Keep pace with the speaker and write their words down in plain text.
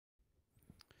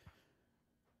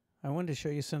I wanted to show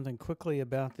you something quickly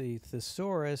about the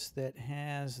thesaurus that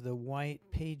has the white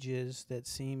pages that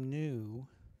seem new.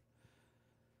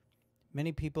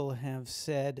 Many people have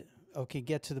said, okay,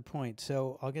 get to the point.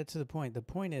 So I'll get to the point. The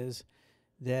point is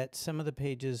that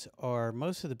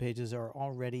most of the pages are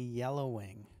already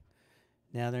yellowing.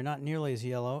 Now, they're not nearly as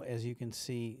yellow as you can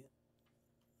see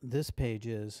this page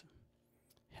is.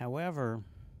 However,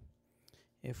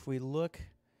 if we look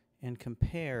and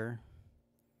compare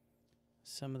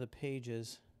some of the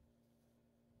pages,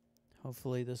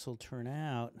 hopefully this will turn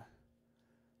out.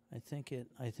 I think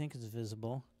it's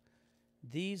visible.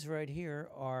 These right here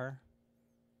are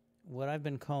what I've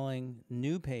been calling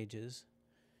new pages.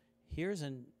 Here's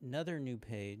another new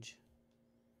page,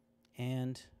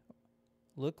 and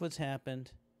look what's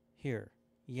happened here,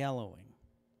 yellowing.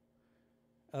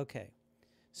 Okay,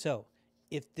 so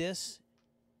if this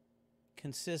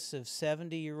consists of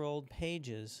 70-year-old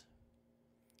pages,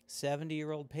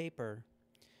 70-year-old paper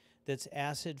that's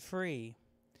acid-free,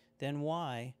 then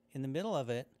why, in the middle of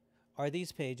it, are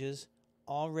these pages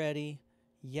already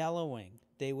yellowing?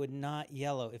 They would not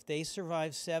yellow. If they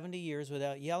survived 70 years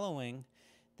without yellowing,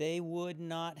 they would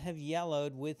not have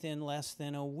yellowed within less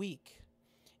than a week.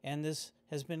 And this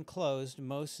has been closed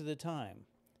most of the time.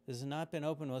 This has not been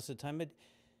open most of the time, but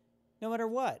no matter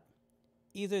what,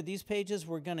 either these pages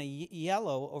were going to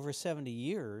yellow over 70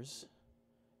 years,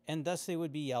 and thus they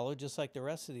would be yellow just like the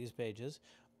rest of these pages,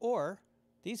 or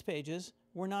these pages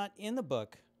were not in the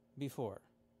book before.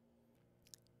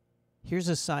 Here's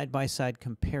a side-by-side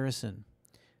comparison.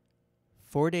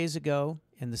 4 days ago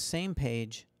and the same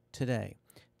page today.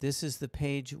 This is the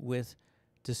page with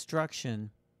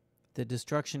destruction, the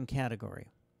destruction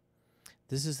category.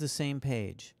 This is the same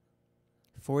page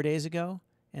 4 days ago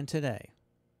and today.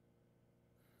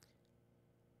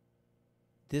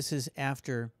 This is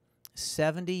after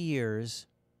 70 years.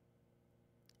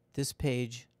 This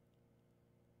page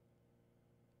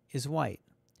is white.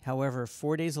 However,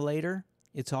 4 days later,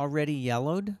 it's already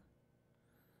yellowed.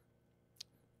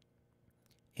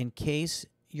 In case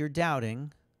you're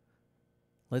doubting,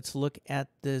 let's look at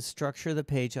the structure of the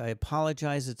page. I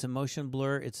apologize, it's a motion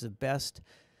blur. It's the best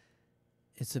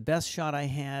shot I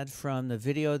had from the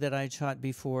video that I shot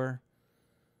before.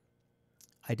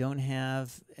 I don't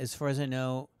have, as far as I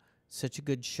know, such a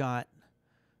good shot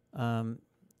in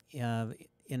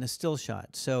a still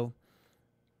shot. So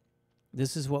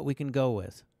this is what we can go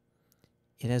with.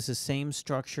 It has the same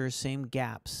structure, same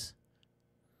gaps.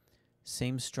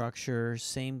 Same structure,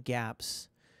 same gaps.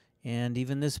 And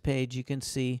even this page, you can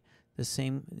see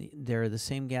there are the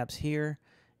same gaps here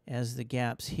as the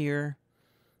gaps here.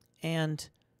 And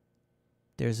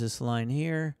there's this line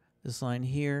here,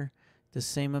 the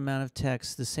same amount of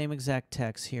text, the same exact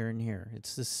text here and here.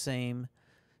 It's the same,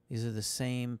 these are the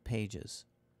same pages.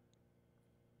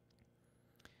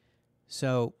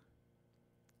 So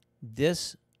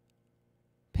this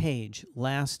page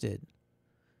lasted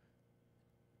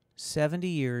 70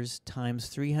 years times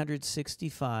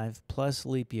 365 plus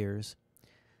leap years,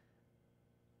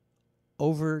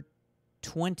 over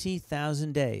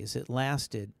 20,000 days it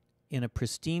lasted in a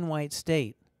pristine white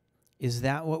state. Is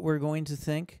that what we're going to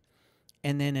think?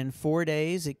 And then in 4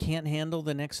 days, it can't handle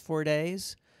the next 4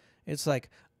 days? It's like,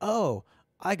 oh,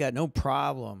 I got no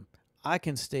problem. I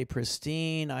can stay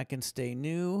pristine. I can stay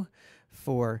new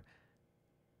for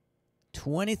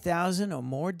 20,000 or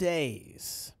more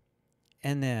days.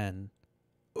 And then,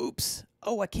 oops,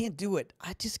 oh, I can't do it.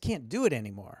 I just can't do it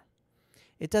anymore.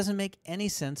 It doesn't make any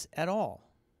sense at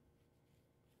all.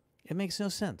 It makes no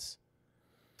sense.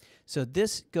 So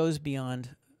this goes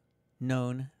beyond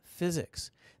known physics.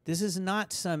 This is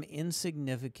not some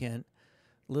insignificant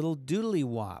little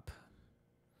doodly-wop,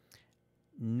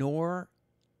 nor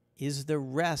is the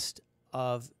rest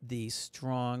of the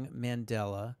strong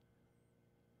Mandela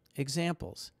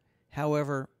examples.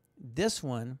 However, this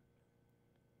one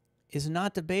is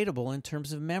not debatable in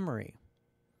terms of memory.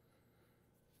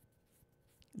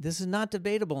 This is not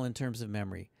debatable in terms of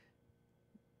memory.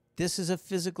 This is a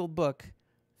physical book.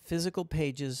 Physical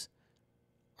pages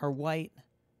are white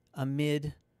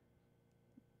amid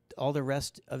all the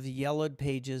rest of the yellowed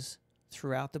pages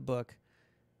throughout the book.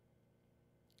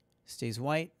 Stays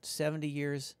white 70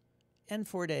 years and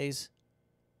 4 days.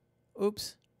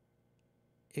 Oops,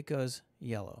 it goes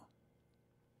yellow.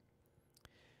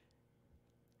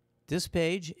 This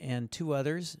page and two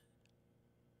others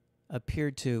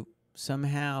appeared to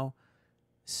somehow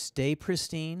stay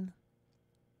pristine,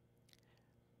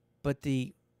 but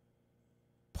the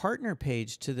partner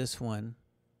page to this one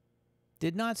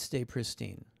did not stay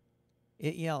pristine.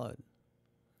 It yellowed.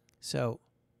 So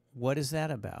what is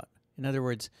that about? In other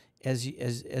words,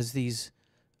 as these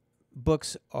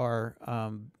books are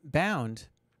bound,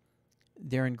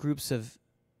 they're in groups of,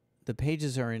 the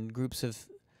pages are in groups of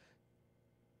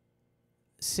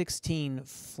 16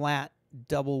 flat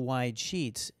double wide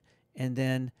sheets, and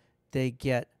then they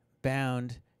get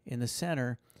bound in the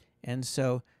center. And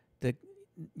so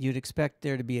you'd expect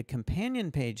there to be a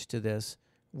companion page to this,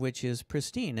 which is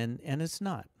pristine, and it's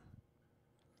not.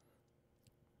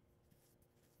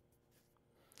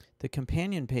 The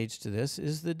companion page to this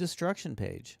is the destruction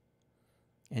page,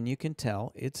 and you can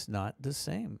tell it's not the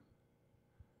same.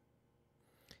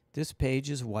 This page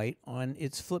is white on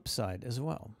its flip side as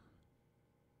well.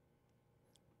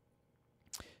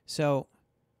 So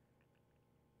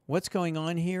what's going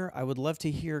on here? I would love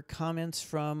to hear comments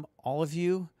from all of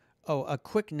you. Oh, a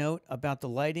quick note about the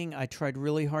lighting. I tried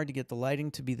really hard to get the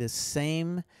lighting to be the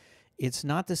same. It's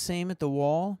not the same at the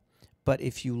wall, but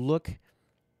if you look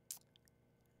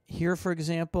here, for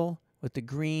example, with the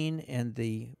green and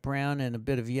the brown and a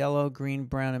bit of yellow, green,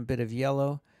 brown, and a bit of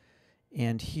yellow,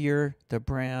 and here the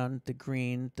brown, the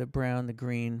green, the brown, the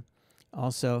green,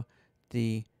 also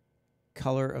the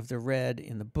color of the red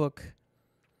in the book,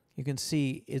 you can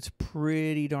see it's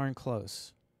pretty darn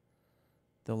close.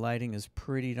 The lighting is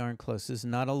pretty darn close. This is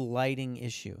not a lighting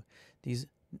issue. This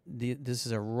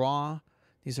is a raw,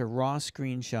 these are raw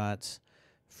screenshots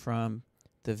from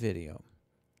the video,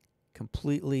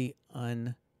 completely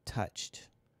untouched.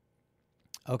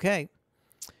 Okay,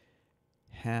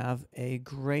 have a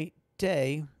great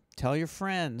day. Tell your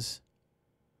friends,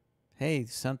 hey,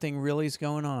 something really is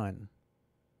going on.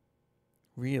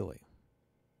 Really.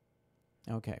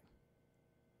 Okay.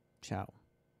 Ciao.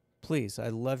 Please, I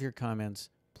love your comments.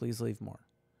 Please leave more.